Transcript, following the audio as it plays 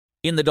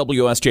In the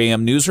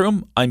WSJM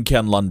newsroom, I'm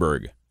Ken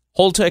Lundberg.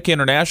 Holtec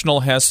International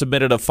has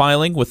submitted a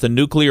filing with the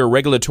Nuclear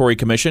Regulatory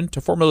Commission to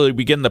formally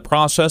begin the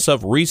process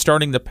of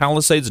restarting the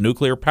Palisades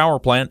nuclear power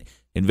plant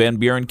in Van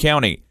Buren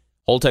County.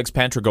 Holtec's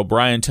Patrick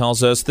O'Brien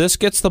tells us this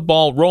gets the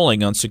ball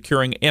rolling on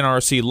securing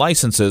NRC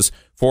licenses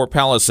for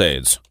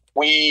Palisades.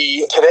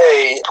 We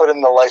today put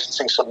in the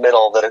licensing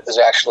submittal that it is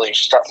actually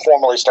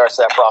formally starts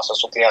that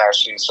process with the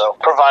NRC. So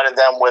provided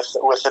them with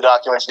the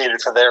documents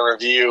needed for their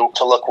review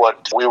to look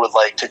what we would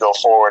like to go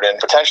forward and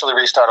potentially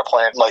restart a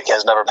plant like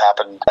has never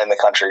happened in the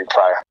country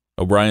prior.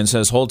 O'Brien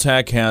says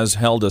Holtec has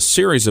held a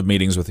series of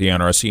meetings with the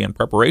NRC in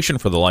preparation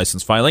for the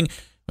license filing.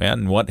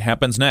 And what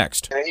happens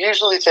next? It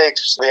usually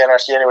takes the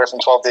NRC anywhere from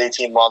 12 to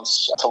 18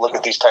 months to look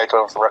at these type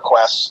of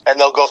requests, and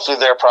they'll go through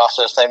their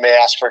process. They may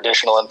ask for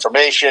additional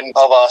information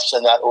of us,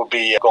 and that would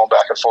be going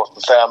back and forth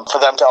with them for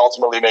them to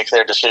ultimately make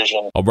their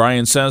decision.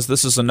 O'Brien says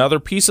this is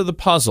another piece of the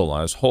puzzle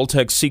as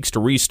Holtec seeks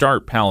to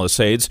restart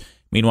Palisades.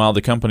 Meanwhile,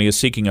 the company is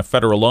seeking a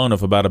federal loan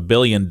of about $1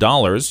 billion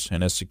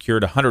and has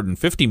secured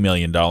 $150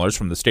 million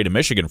from the state of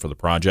Michigan for the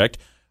project.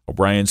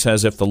 O'Brien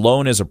says if the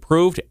loan is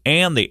approved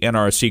and the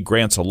NRC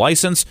grants a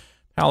license,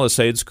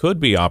 Palisades could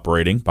be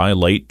operating by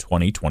late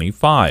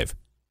 2025.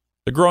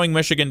 The Growing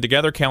Michigan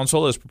Together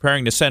Council is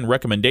preparing to send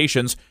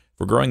recommendations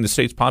for growing the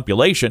state's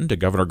population to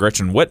Governor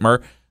Gretchen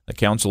Whitmer. The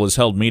council has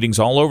held meetings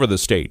all over the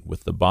state,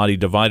 with the body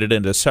divided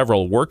into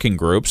several working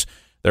groups.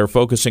 They're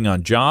focusing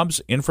on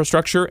jobs,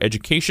 infrastructure,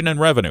 education, and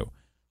revenue.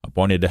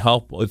 Appointed to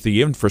help with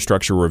the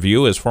infrastructure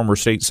review is former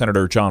State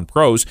Senator John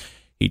Prose.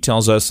 He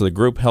tells us the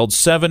group held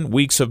 7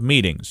 weeks of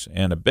meetings,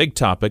 and a big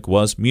topic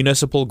was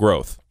municipal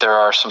growth. There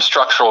are some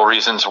structural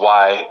reasons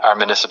why our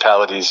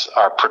municipalities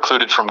are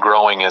precluded from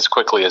growing as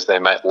quickly as they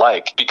might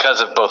like because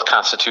of both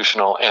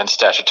constitutional and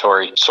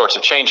statutory sorts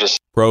of changes.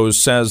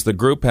 Prose says the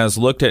group has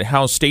looked at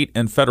how state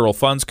and federal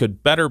funds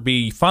could better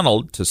be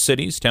funneled to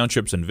cities,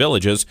 townships, and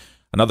villages.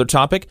 Another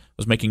topic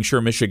was making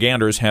sure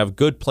Michiganders have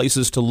good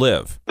places to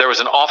live. There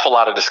was an awful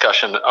lot of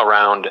discussion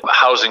around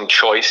housing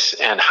choice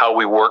and how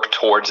we work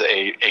towards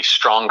a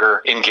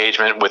stronger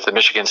engagement with the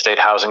Michigan State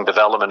Housing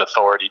Development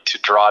Authority to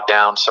draw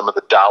down some of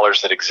the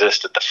dollars that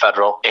exist at the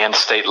federal and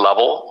state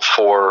level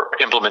for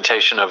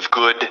implementation of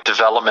good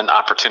development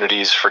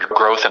opportunities for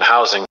growth and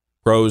housing.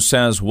 Prose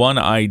says one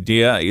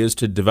idea is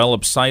to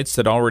develop sites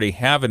that already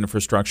have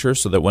infrastructure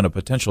so that when a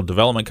potential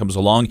development comes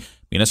along,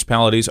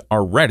 municipalities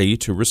are ready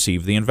to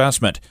receive the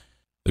investment.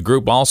 The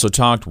group also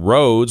talked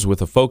roads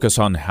with a focus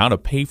on how to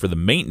pay for the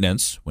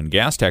maintenance when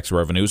gas tax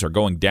revenues are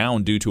going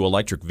down due to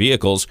electric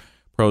vehicles.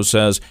 Prose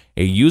says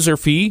a user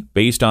fee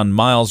based on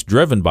miles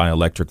driven by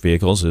electric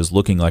vehicles is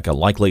looking like a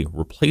likely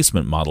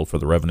replacement model for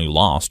the revenue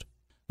lost.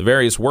 The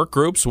various work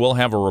groups will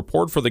have a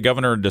report for the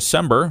governor in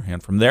December,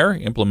 and from there,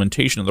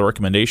 implementation of the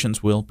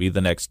recommendations will be the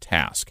next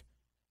task.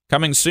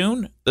 Coming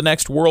soon, the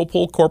next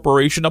Whirlpool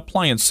Corporation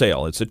appliance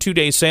sale. It's a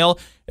 2-day sale.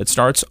 It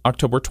starts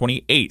October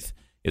 28th.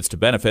 It's to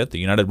benefit the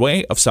United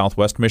Way of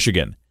Southwest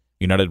Michigan.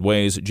 United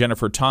Way's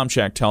Jennifer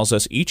Tomczak tells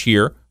us each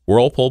year,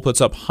 Whirlpool puts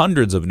up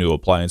hundreds of new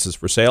appliances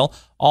for sale,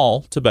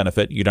 all to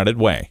benefit United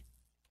Way.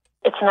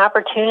 It's an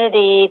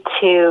opportunity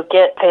to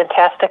get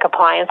fantastic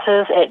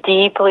appliances at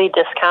deeply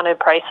discounted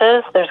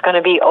prices. There's going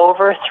to be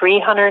over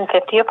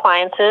 350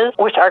 appliances,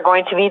 which are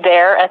going to be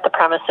there at the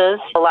premises.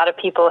 A lot of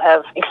people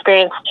have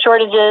experienced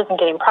shortages in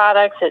getting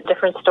products at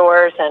different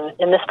stores, and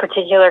in this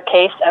particular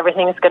case,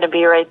 everything's going to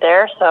be right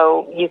there,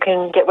 so you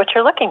can get what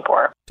you're looking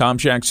for.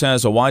 Tomczak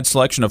says a wide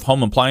selection of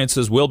home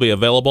appliances will be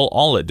available,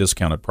 all at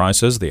discounted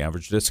prices. The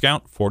average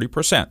discount,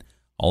 40%.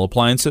 All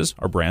appliances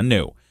are brand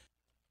new.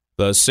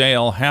 The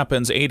sale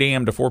happens 8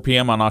 a.m. to 4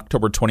 p.m. on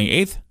October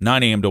 28th,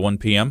 9 a.m. to 1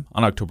 p.m.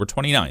 on October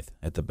 29th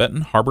at the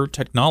Benton Harbor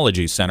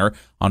Technology Center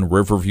on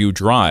Riverview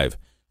Drive.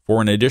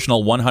 For an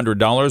additional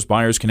 $100,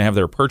 buyers can have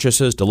their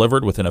purchases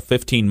delivered within a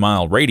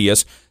 15-mile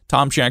radius.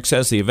 Tomczak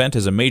says the event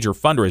is a major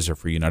fundraiser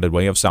for United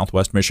Way of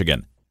Southwest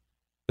Michigan.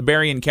 The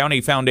Berrien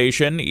County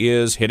Foundation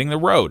is hitting the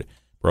road.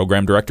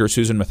 Program Director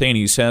Susan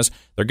Matheny says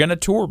they're going to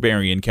tour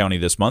Berrien County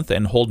this month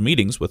and hold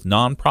meetings with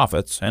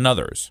nonprofits and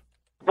others.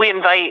 We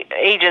invite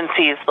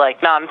agencies like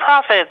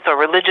nonprofits or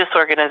religious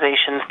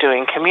organizations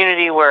doing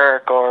community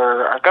work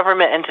or our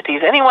government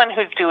entities, anyone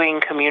who's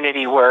doing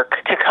community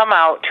work, to come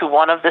out to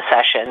one of the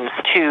sessions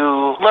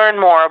to learn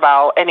more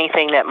about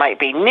anything that might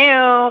be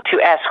new,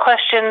 to ask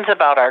questions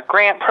about our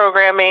grant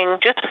programming,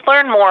 just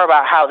learn more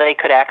about how they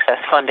could access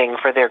funding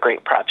for their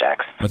great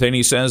projects.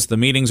 Matheny says the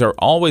meetings are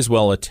always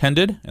well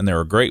attended and they're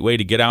a great way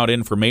to get out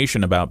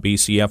information about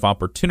BCF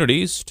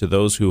opportunities to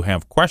those who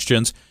have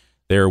questions.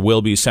 There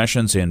will be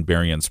sessions in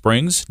Berrien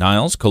Springs,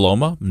 Niles,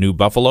 Coloma, New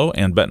Buffalo,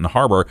 and Benton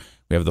Harbor.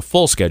 We have the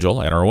full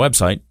schedule at our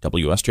website,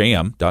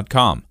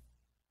 WSJM.com.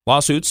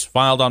 Lawsuits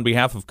filed on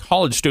behalf of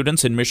college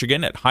students in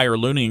Michigan at higher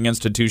learning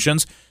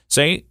institutions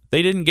say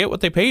they didn't get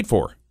what they paid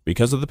for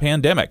because of the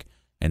pandemic,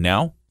 and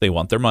now they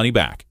want their money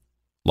back.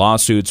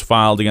 Lawsuits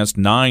filed against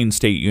 9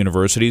 state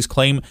universities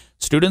claim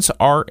students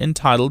are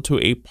entitled to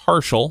a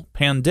partial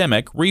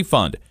pandemic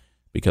refund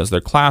because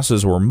their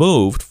classes were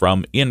moved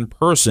from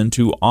in-person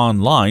to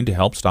online to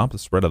help stop the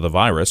spread of the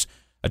virus.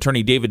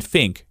 Attorney David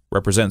Fink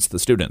represents the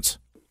students.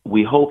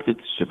 We hope that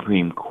the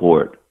Supreme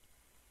Court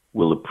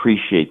will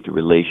appreciate the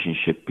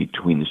relationship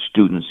between the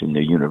students and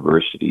their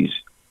universities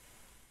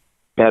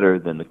better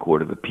than the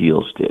Court of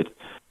Appeals did.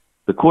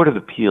 The Court of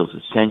Appeals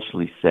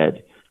essentially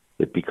said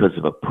that because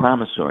of a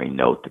promissory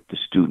note that the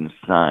students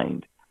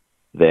signed,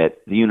 that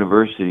the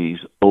universities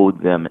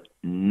owed them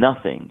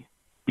nothing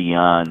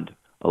beyond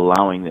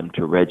allowing them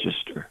to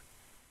register.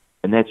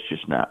 And that's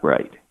just not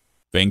right.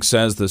 Fink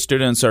says the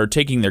students are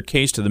taking their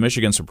case to the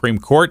Michigan Supreme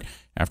Court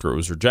after it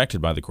was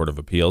rejected by the Court of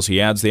Appeals. He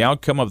adds the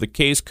outcome of the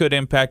case could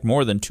impact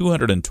more than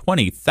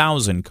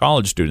 220,000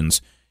 college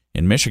students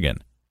in Michigan.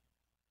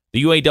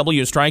 The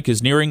UAW strike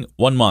is nearing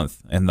 1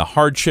 month, and the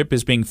hardship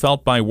is being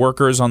felt by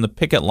workers on the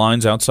picket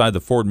lines outside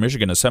the Ford,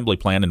 Michigan assembly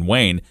plant in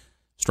Wayne.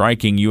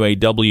 Striking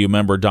UAW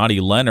member Dottie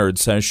Leonard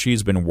says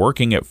she's been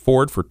working at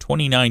Ford for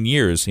 29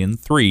 years in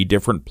 3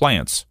 different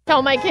plants.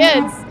 Tell my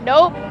kids,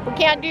 nope, we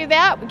can't do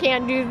that, we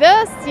can't do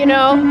this,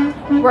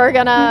 we're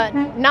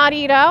gonna not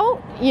eat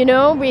out,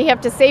 we have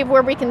to save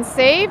where we can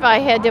save. I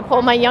had to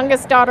pull my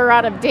youngest daughter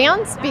out of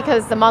dance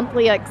because the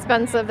monthly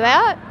expense of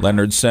that.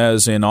 Leonard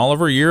says in all of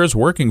her years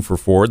working for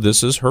Ford,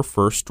 this is her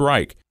first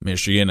strike.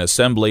 Michigan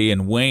Assembly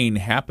in Wayne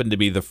happened to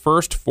be the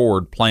first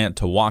Ford plant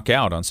to walk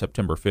out on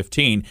September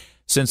 15.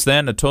 Since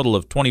then, a total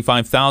of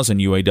 25,000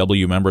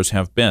 UAW members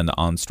have been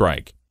on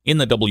strike. In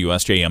the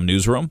WSJM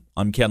newsroom,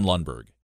 I'm Ken Lundberg.